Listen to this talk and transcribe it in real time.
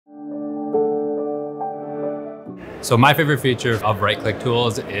So my favorite feature of right-click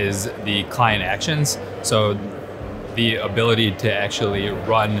tools is the client actions. So the ability to actually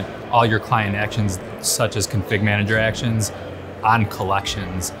run all your client actions, such as config manager actions, on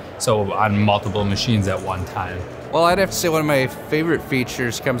collections. So on multiple machines at one time. Well, I'd have to say one of my favorite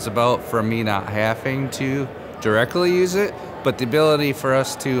features comes about from me not having to directly use it, but the ability for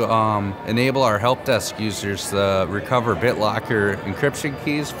us to enable our help desk users to recover BitLocker encryption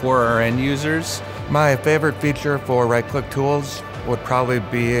keys for our end users. My favorite feature for right-click tools would probably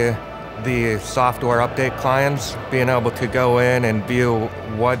be the software update clients, being able to go in and view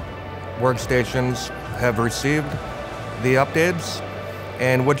what workstations have received the updates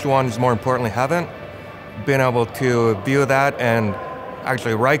and which ones, more importantly, haven't. Being able to view that and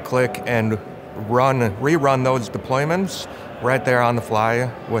actually right-click and rerun those deployments right there on the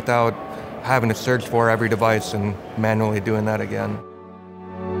fly without having to search for every device and manually doing that again.